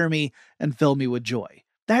inspire me and fill me with joy.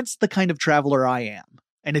 That's the kind of traveler I am.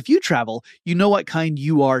 And if you travel, you know what kind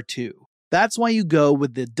you are too. That's why you go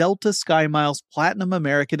with the Delta SkyMiles Platinum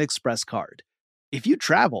American Express card. If you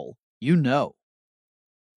travel, you know.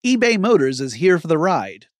 eBay Motors is here for the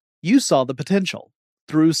ride. You saw the potential.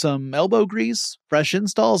 Through some elbow grease, fresh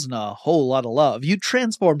installs, and a whole lot of love, you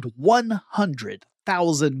transformed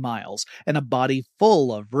 100,000 miles and a body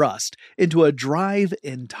full of rust into a drive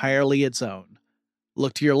entirely its own.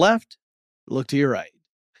 Look to your left, look to your right.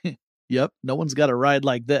 Yep, no one's got a ride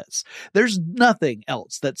like this. There's nothing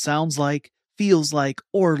else that sounds like, feels like,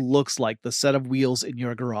 or looks like the set of wheels in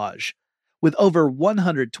your garage. With over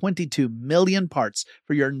 122 million parts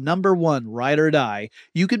for your number one ride or die,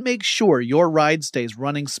 you can make sure your ride stays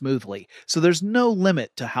running smoothly, so there's no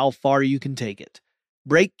limit to how far you can take it.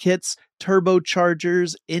 Brake kits,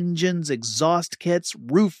 turbochargers, engines, exhaust kits,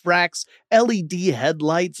 roof racks, LED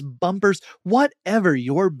headlights, bumpers, whatever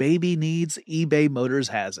your baby needs, eBay Motors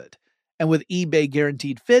has it. And with eBay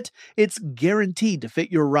Guaranteed Fit, it's guaranteed to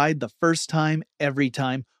fit your ride the first time, every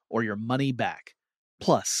time, or your money back.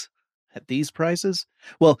 Plus, at these prices,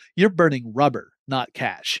 well, you're burning rubber, not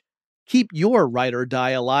cash. Keep your ride or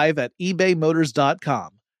die alive at ebaymotors.com.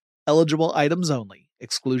 Eligible items only.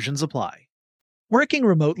 Exclusions apply. Working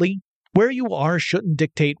remotely, where you are shouldn't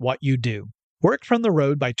dictate what you do. Work from the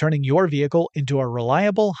road by turning your vehicle into a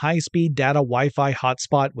reliable high-speed data Wi-Fi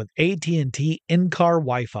hotspot with AT&T in-car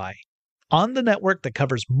Wi-Fi. on the network that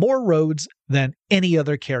covers more roads than any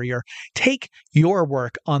other carrier. Take your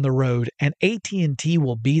work on the road, and AT&T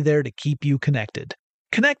will be there to keep you connected.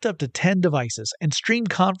 Connect up to 10 devices and stream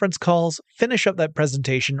conference calls, finish up that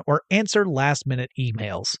presentation, or answer last-minute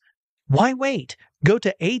emails. Why wait? Go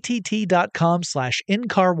to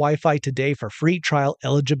att.com/in-car Wi-Fi today for free trial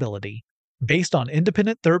eligibility. Based on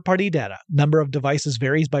independent third-party data, number of devices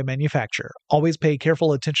varies by manufacturer. Always pay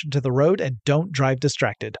careful attention to the road and don't drive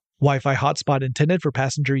distracted. Wi-Fi hotspot intended for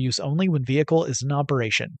passenger use only when vehicle is in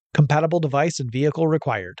operation. Compatible device and vehicle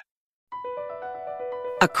required.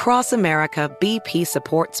 Across America, BP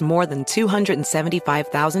supports more than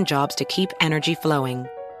 275,000 jobs to keep energy flowing.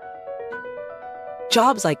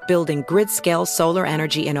 Jobs like building grid-scale solar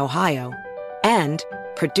energy in Ohio and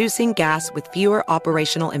producing gas with fewer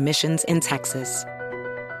operational emissions in Texas.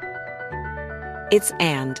 It's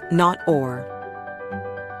and, not or.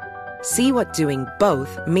 See what doing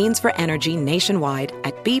both means for energy nationwide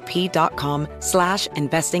at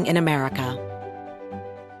bp.com/investing in America.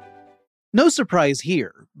 No surprise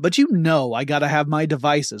here, but you know I gotta have my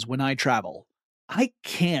devices when I travel. I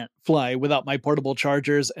can't fly without my portable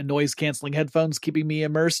chargers and noise-canceling headphones keeping me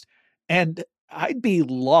immersed, and I'd be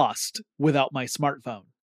lost without my smartphone.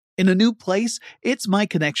 In a new place, it's my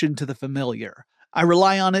connection to the familiar. I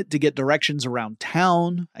rely on it to get directions around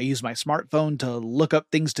town, I use my smartphone to look up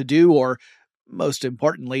things to do, or, most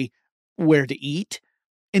importantly, where to eat.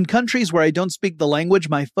 In countries where I don't speak the language,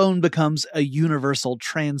 my phone becomes a universal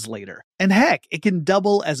translator. And heck, it can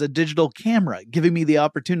double as a digital camera, giving me the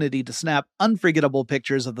opportunity to snap unforgettable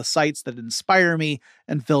pictures of the sights that inspire me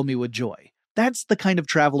and fill me with joy. That's the kind of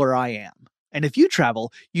traveler I am. And if you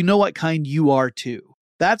travel, you know what kind you are too.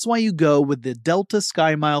 That's why you go with the Delta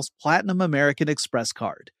SkyMiles Platinum American Express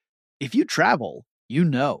card. If you travel, you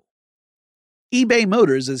know. eBay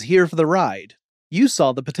Motors is here for the ride. You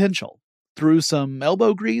saw the potential. Through some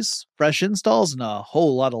elbow grease, fresh installs, and a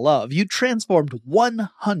whole lot of love, you transformed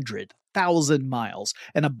 100,000 miles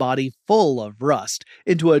and a body full of rust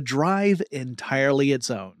into a drive entirely its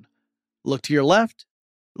own. Look to your left,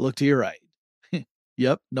 look to your right.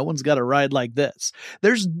 Yep, no one's got a ride like this.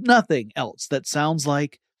 There's nothing else that sounds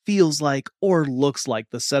like, feels like, or looks like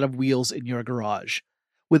the set of wheels in your garage.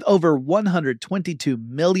 With over 122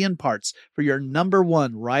 million parts for your number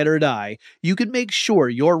one ride or die, you can make sure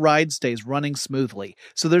your ride stays running smoothly,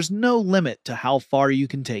 so there's no limit to how far you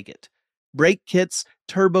can take it. Brake kits,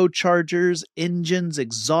 turbochargers, engines,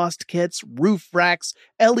 exhaust kits, roof racks,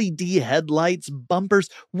 LED headlights, bumpers,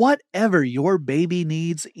 whatever your baby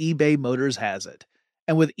needs, eBay Motors has it.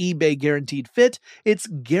 And with eBay Guaranteed Fit, it's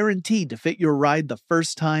guaranteed to fit your ride the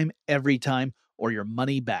first time, every time, or your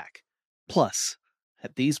money back. Plus,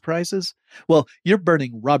 at these prices, well, you're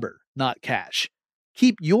burning rubber, not cash.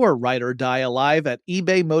 Keep your ride or die alive at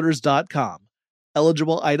ebaymotors.com.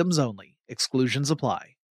 Eligible items only. Exclusions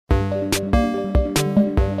apply.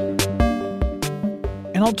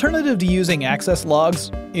 An alternative to using access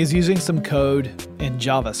logs is using some code in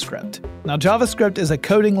JavaScript. Now, JavaScript is a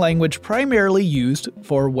coding language primarily used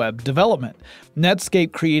for web development.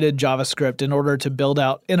 Netscape created JavaScript in order to build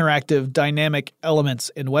out interactive, dynamic elements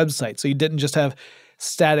in websites. So you didn't just have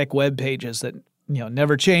static web pages that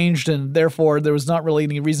never changed, and therefore there was not really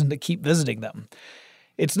any reason to keep visiting them.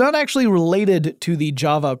 It's not actually related to the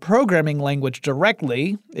Java programming language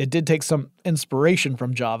directly. It did take some inspiration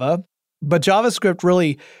from Java, but JavaScript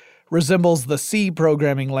really resembles the C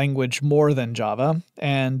programming language more than Java,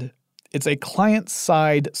 and it's a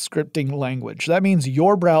client-side scripting language. That means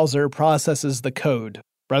your browser processes the code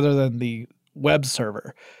rather than the web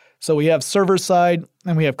server. So we have server-side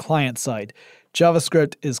and we have client-side.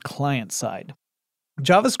 JavaScript is client-side.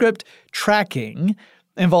 JavaScript tracking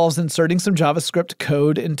involves inserting some JavaScript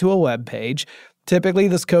code into a web page. Typically,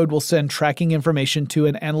 this code will send tracking information to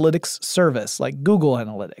an analytics service like Google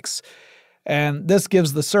Analytics. And this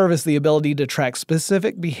gives the service the ability to track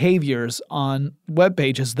specific behaviors on web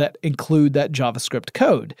pages that include that JavaScript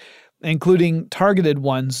code, including targeted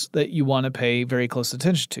ones that you want to pay very close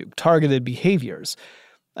attention to, targeted behaviors.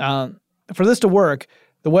 For this to work,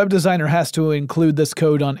 the web designer has to include this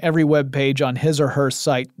code on every web page on his or her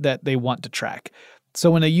site that they want to track.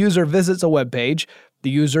 So when a user visits a web page, the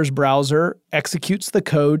user's browser executes the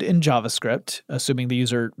code in JavaScript. Assuming the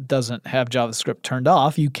user doesn't have JavaScript turned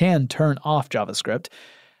off, you can turn off JavaScript.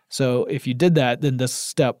 So if you did that, then this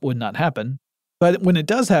step would not happen. But when it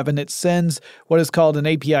does happen, it sends what is called an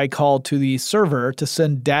API call to the server to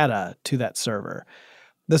send data to that server.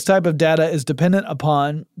 This type of data is dependent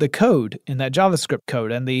upon the code in that JavaScript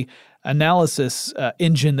code and the analysis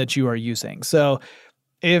engine that you are using. So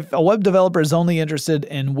if a web developer is only interested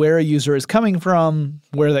in where a user is coming from,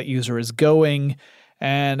 where that user is going,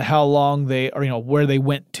 and how long where they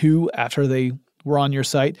went to after they were on your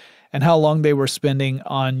site, and how long they were spending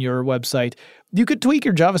on your website, you could tweak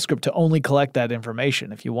your JavaScript to only collect that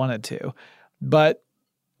information if you wanted to. But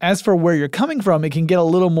as for where you're coming from, it can get a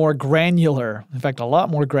little more granular, in fact, a lot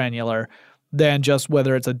more granular than just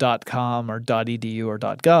whether it's a .com or .edu or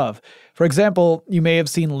 .gov. For example, you may have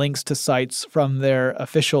seen links to sites from their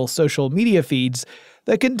official social media feeds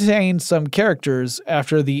that contain some characters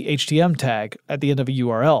after the HTML tag at the end of a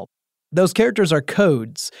URL. Those characters are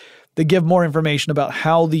codes that give more information about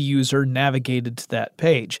how the user navigated to that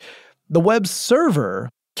page. The web server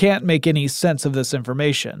can't make any sense of this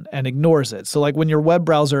information and ignores it. So like when your web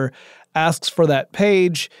browser asks for that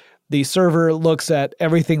page, the server looks at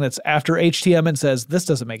everything that's after HTML and says, this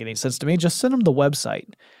doesn't make any sense to me, just send them the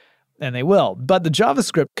website. And they will. But the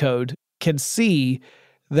JavaScript code can see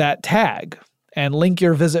that tag and link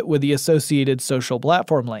your visit with the associated social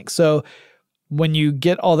platform link. So when you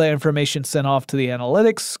get all that information sent off to the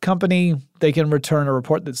analytics company, they can return a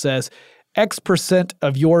report that says X%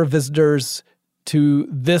 of your visitors to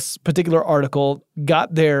this particular article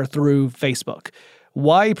got there through Facebook.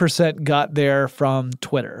 Y% got there from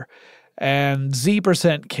Twitter, and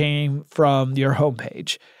Z% came from your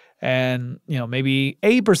homepage, and maybe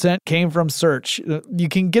A% came from search. You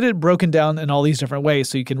can get it broken down in all these different ways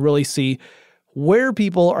so you can really see where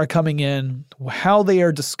people are coming in, how they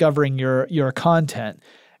are discovering your content,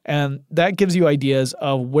 and that gives you ideas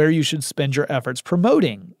of where you should spend your efforts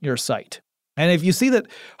promoting your site. And if you see that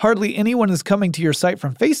hardly anyone is coming to your site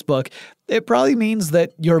from Facebook, it probably means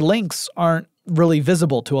that your links aren't really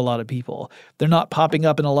visible to a lot of people. They're not popping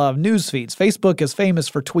up in a lot of news feeds. Facebook is famous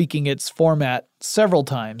for tweaking its format several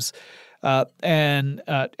times and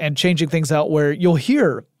changing things out where you'll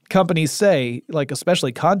hear companies say, like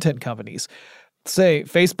especially content companies, say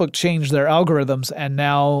Facebook changed their algorithms and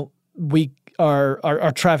now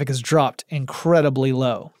our traffic has dropped incredibly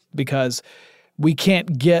low because we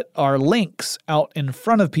can't get our links out in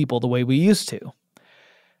front of people the way we used to.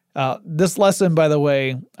 This lesson, by the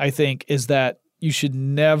way, I think, is that you should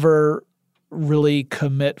never really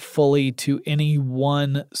commit fully to any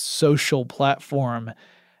one social platform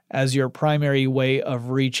as your primary way of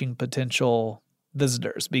reaching potential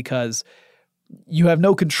visitors, because you have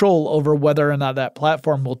no control over whether or not that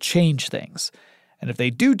platform will change things. And if they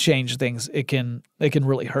do change things, it can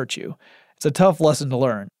really hurt you. It's a tough lesson to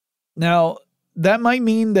learn. Now, that might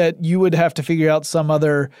mean that you would have to figure out some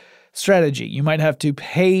other strategy. You might have to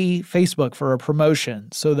pay Facebook for a promotion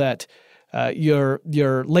so that your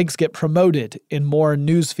links get promoted in more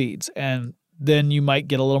news feeds, and then you might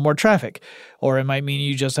get a little more traffic. Or it might mean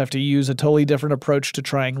you just have to use a totally different approach to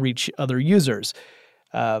try and reach other users.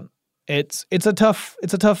 It's a tough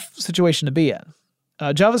situation to be in.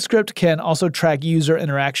 JavaScript can also track user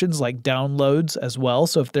interactions like downloads as well.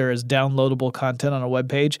 So if there is downloadable content on a web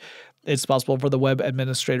page, it's possible for the web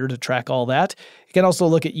administrator to track all that. It can also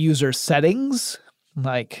look at user settings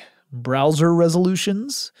like browser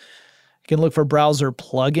resolutions. You can look for browser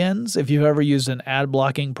plugins. If you've ever used an ad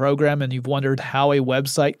blocking program and you've wondered how a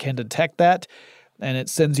website can detect that, and it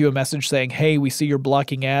sends you a message saying, hey, we see you're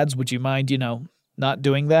blocking ads. Would you mind, not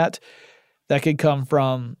doing that? That could come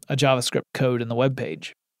from a JavaScript code in the web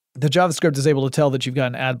page. The JavaScript is able to tell that you've got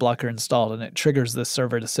an ad blocker installed, and it triggers this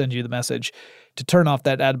server to send you the message to turn off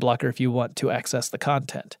that ad blocker if you want to access the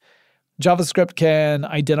content. JavaScript can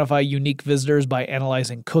identify unique visitors by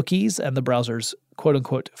analyzing cookies and the browser's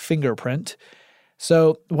quote-unquote fingerprint.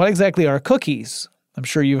 So what exactly are cookies? I'm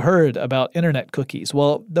sure you've heard about internet cookies.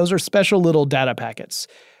 Well, those are special little data packets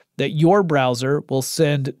that your browser will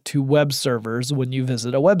send to web servers when you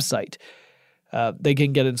visit a website. They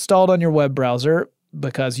can get installed on your web browser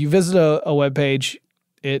because you visit a web page,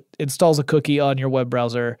 it installs a cookie on your web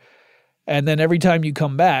browser, and then every time you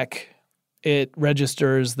come back, it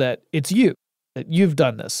registers that it's you, that you've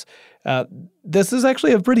done this. This is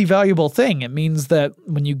actually a pretty valuable thing. It means that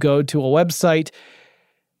when you go to a website,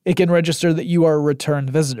 it can register that you are a return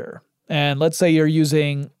visitor. And let's say you're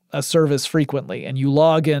using a service frequently and you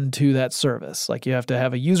log into that service, like you have to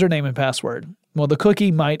have a username and password. Well, the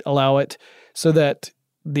cookie might allow it so that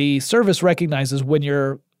the service recognizes when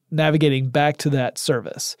you're navigating back to that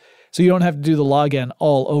service. So you don't have to do the login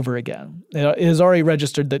all over again. It has already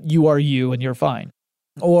registered that you are you and you're fine.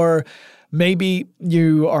 Or maybe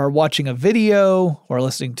you are watching a video or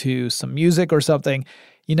listening to some music or something.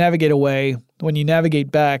 You navigate away. When you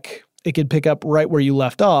navigate back, it can pick up right where you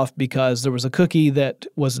left off because there was a cookie that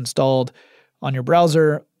was installed on your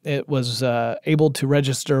browser. It was able to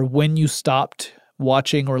register when you stopped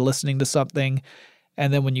watching or listening to something,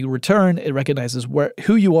 And then when you return, it recognizes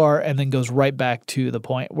who you are and then goes right back to the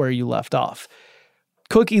point where you left off.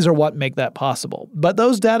 Cookies are what make that possible. But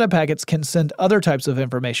those data packets can send other types of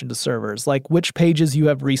information to servers, like which pages you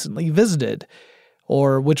have recently visited,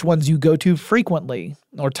 or which ones you go to frequently,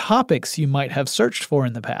 or topics you might have searched for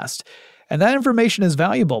in the past. And that information is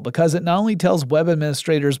valuable because it not only tells web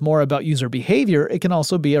administrators more about user behavior, it can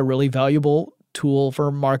also be a really valuable tool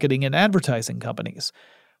for marketing and advertising companies.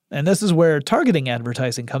 And this is where targeting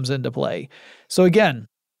advertising comes into play. So again,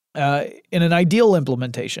 in an ideal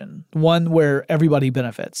implementation, one where everybody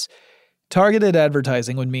benefits, targeted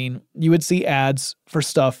advertising would mean you would see ads for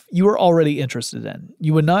stuff you were already interested in.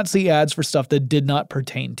 You would not see ads for stuff that did not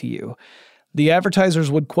pertain to you. The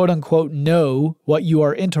advertisers would quote-unquote know what you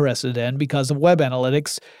are interested in because of web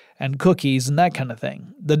analytics and cookies and that kind of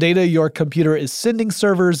thing. The data your computer is sending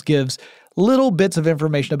servers gives little bits of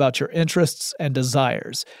information about your interests and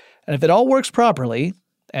desires. And if it all works properly,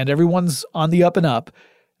 and everyone's on the up and up,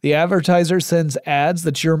 the advertiser sends ads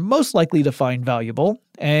that you're most likely to find valuable,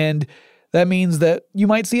 and that means that you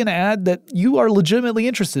might see an ad that you are legitimately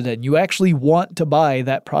interested in. You actually want to buy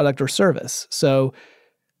that product or service. So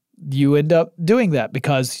you end up doing that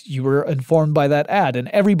because you were informed by that ad, and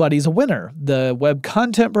everybody's a winner. The web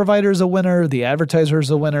content provider is a winner, the advertiser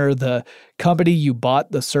is a winner, the company you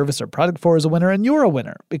bought the service or product for is a winner, and you're a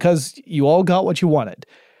winner because you all got what you wanted.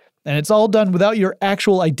 And it's all done without your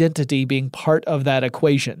actual identity being part of that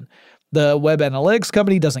equation. The web analytics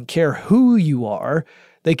company doesn't care who you are.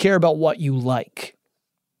 They care about what you like.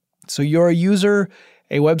 So you're a user,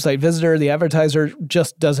 a website visitor. The advertiser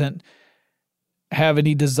just doesn't have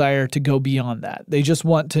any desire to go beyond that. They just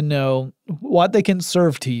want to know what they can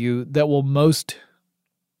serve to you that will most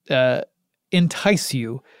entice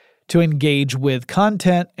you to engage with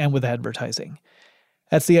content and with advertising.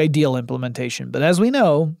 That's the ideal implementation. But as we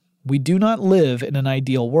know, we do not live in an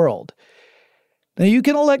ideal world. Now, you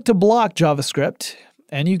can elect to block JavaScript,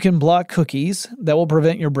 and you can block cookies that will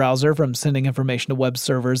prevent your browser from sending information to web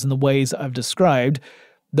servers in the ways I've described,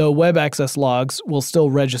 though web access logs will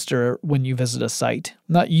still register when you visit a site.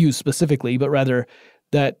 Not you specifically, but rather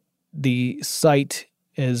that the site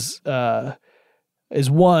is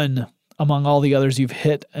one among all the others you've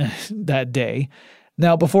hit that day.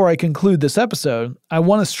 Now, before I conclude this episode, I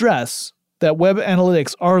want to stress that web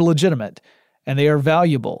analytics are legitimate and they are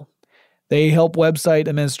valuable. They help website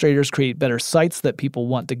administrators create better sites that people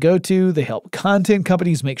want to go to. They help content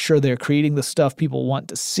companies make sure they're creating the stuff people want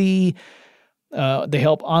to see. They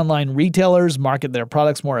help online retailers market their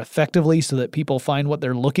products more effectively so that people find what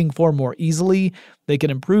they're looking for more easily. They can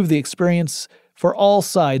improve the experience for all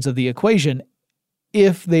sides of the equation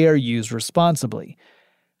if they are used responsibly.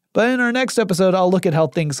 But in our next episode, I'll look at how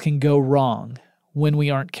things can go wrong when we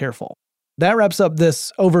aren't careful. That wraps up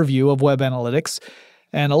this overview of web analytics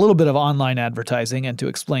and a little bit of online advertising and to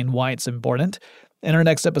explain why it's important. In our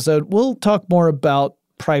next episode, we'll talk more about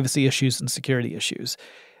privacy issues and security issues.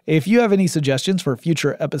 If you have any suggestions for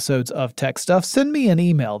future episodes of Tech Stuff, send me an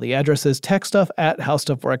email. The address is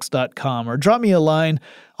techstuff@howstuffworks.com, or drop me a line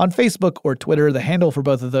on Facebook or Twitter. The handle for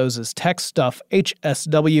both of those is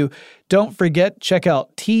TechStuffHSW. Don't forget, check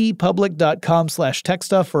out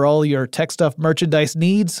tpublic.com/techstuff for all your Tech Stuff merchandise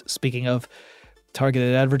needs. Speaking of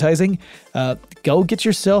targeted advertising, go get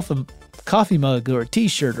yourself a coffee mug or a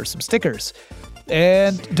t-shirt or some stickers.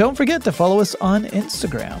 And don't forget to follow us on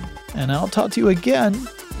Instagram. And I'll talk to you again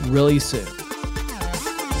really soon.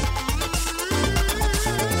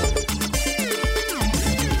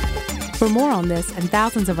 For more on this and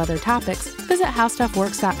thousands of other topics, visit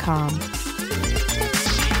howstuffworks.com.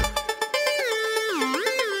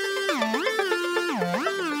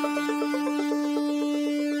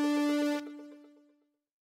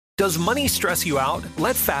 Does money stress you out?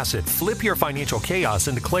 Let Facet flip your financial chaos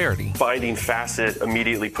into clarity. Finding Facet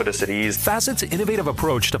immediately put us at ease. Facet's innovative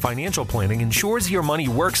approach to financial planning ensures your money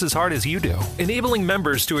works as hard as you do, enabling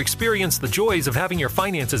members to experience the joys of having your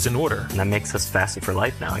finances in order. And that makes us Facet for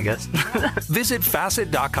life now, I guess. Visit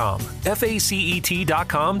Facet.com,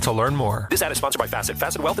 FACET.com to learn more. This ad is sponsored by Facet.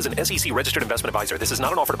 Facet Wealth is an SEC registered investment advisor. This is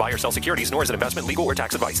not an offer to buy or sell securities, nor is it investment, legal, or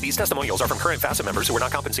tax advice. These testimonials are from current Facet members who are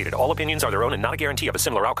not compensated. All opinions are their own and not a guarantee of a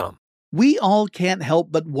similar outcome. We all can't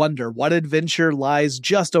help but wonder what adventure lies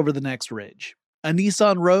just over the next ridge. A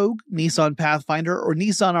Nissan Rogue, Nissan Pathfinder, or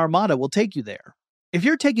Nissan Armada will take you there. If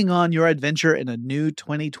you're taking on your adventure in a new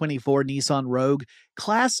 2024 Nissan Rogue,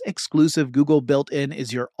 class-exclusive Google built-in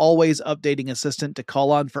is your always updating assistant to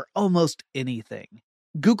call on for almost anything.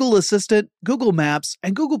 Google Assistant, Google Maps,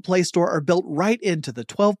 and Google Play Store are built right into the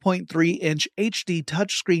 12.3-inch HD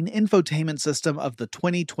touchscreen infotainment system of the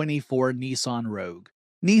 2024 Nissan Rogue.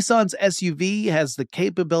 Nissan's SUV has the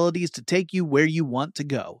capabilities to take you where you want to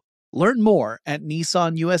go. Learn more at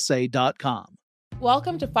nissanusa.com.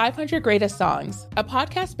 Welcome to 500 Greatest Songs, a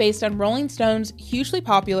podcast based on Rolling Stone's hugely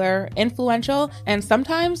popular, influential, and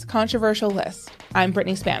sometimes controversial list. I'm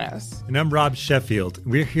Brittany Spanos. And I'm Rob Sheffield.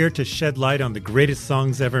 We're here to shed light on the greatest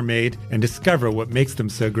songs ever made and discover what makes them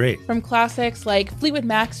so great. From classics like Fleetwood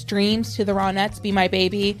Mac's Dreams to the Ronettes' Be My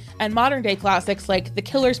Baby, and modern-day classics like The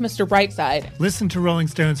Killer's Mr. Brightside. Listen to Rolling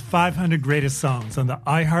Stone's 500 Greatest Songs on the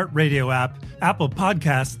iHeartRadio app, Apple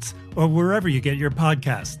Podcasts, or wherever you get your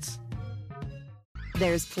podcasts.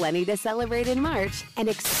 There's plenty to celebrate in March and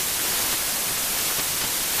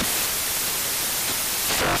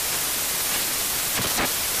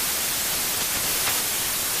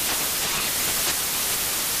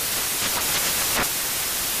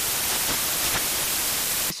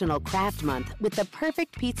Craft Month with the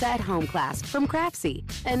perfect pizza at home class from Craftsy.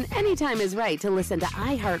 And anytime is right to listen to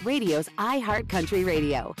iHeartRadio's iHeart Country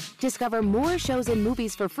Radio. Discover more shows and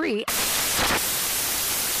movies for free